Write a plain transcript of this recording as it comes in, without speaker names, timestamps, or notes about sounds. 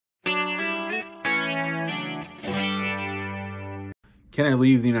Can I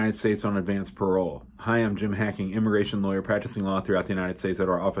leave the United States on advance parole? Hi, I'm Jim Hacking, immigration lawyer practicing law throughout the United States at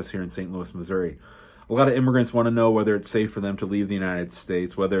our office here in St. Louis, Missouri. A lot of immigrants want to know whether it's safe for them to leave the United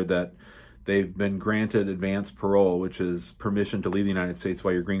States, whether that they've been granted advance parole, which is permission to leave the United States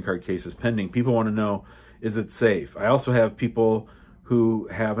while your green card case is pending. People want to know, is it safe? I also have people who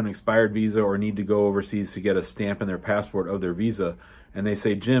have an expired visa or need to go overseas to get a stamp in their passport of their visa, and they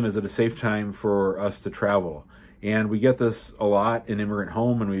say, Jim, is it a safe time for us to travel? And we get this a lot in Immigrant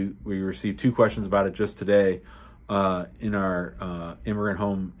Home, and we received 2 questions about it just today in our Immigrant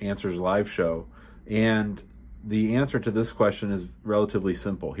Home Answers live show. And the answer to this question is relatively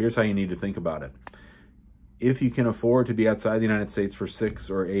simple. Here's how you need to think about it. If you can afford to be outside the United States for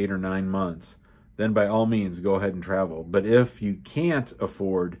 6 or 8 or 9 months, then by all means, go ahead and travel. But if you can't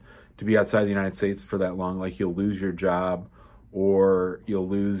afford to be outside the United States for that long, like you'll lose your job, or you'll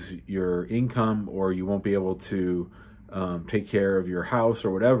lose your income, or you won't be able to take care of your house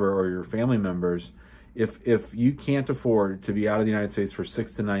or whatever, or your family members, if you can't afford to be out of the United States for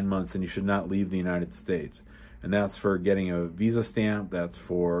 6 to 9 months, then you should not leave the United States. And that's for getting a visa stamp, that's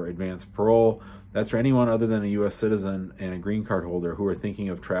for advance parole, that's for anyone other than a U.S. citizen and a green card holder who are thinking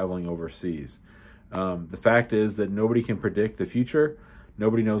of traveling overseas. The fact is that nobody can predict the future.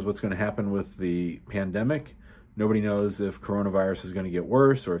 Nobody knows what's going to happen with the pandemic. Nobody knows if coronavirus is going to get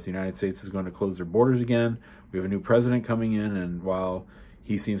worse or if the United States is going to close their borders again. We have a new president coming in, and while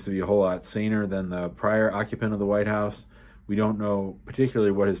he seems to be a whole lot saner than the prior occupant of the White House, we don't know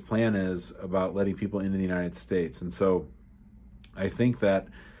particularly what his plan is about letting people into the United States. And so I think that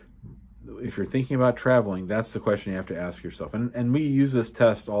if you're thinking about traveling, that's the question you have to ask yourself. And we use this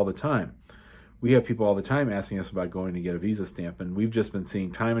test all the time. We have people all the time asking us about going to get a visa stamp, and we've just been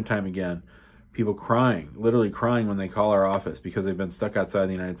seeing time and time again people crying, literally crying when they call our office because they've been stuck outside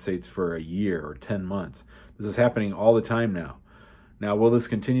the United States for a year or 10 months. This is happening all the time now. Now, will this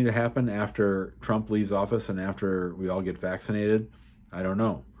continue to happen after Trump leaves office and after we all get vaccinated? I don't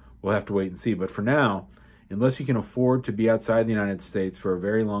know. We'll have to wait and see. But for now, unless you can afford to be outside the United States for a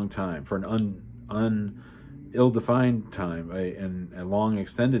very long time, for an ill-defined time, and a long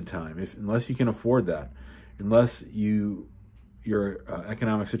extended time, unless you can afford that, unless your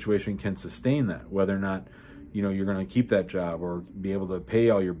economic situation can sustain that, whether or not you're going to keep that job or be able to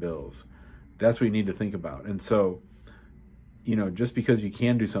pay all your bills, that's what you need to think about. And so, just because you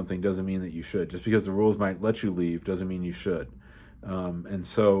can do something doesn't mean that you should. Just because the rules might let you leave doesn't mean you should. And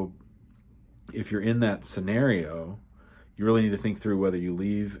so if you're in that scenario, you really need to think through whether you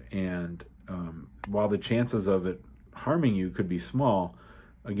leave. And while the chances of it harming you could be small,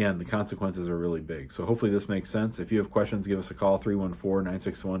 again, the consequences are really big. So hopefully this makes sense. If you have questions, give us a call,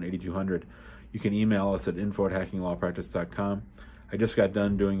 314-961-8200. You can email us at info@hackinglawpractice.com. I just got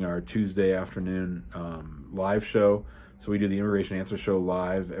done doing our Tuesday afternoon live show. So we do the Immigration Answer Show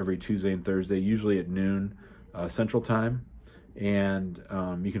live every Tuesday and Thursday, usually at noon Central Time. And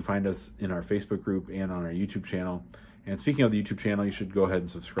you can find us in our Facebook group and on our YouTube channel. And speaking of the YouTube channel, you should go ahead and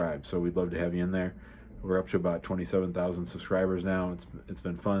subscribe. So we'd love to have you in there. We're up to about 27,000 subscribers now. It's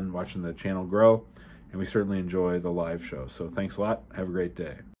been fun watching the channel grow, and we certainly enjoy the live show. So thanks a lot. Have a great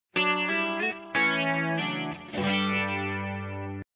day.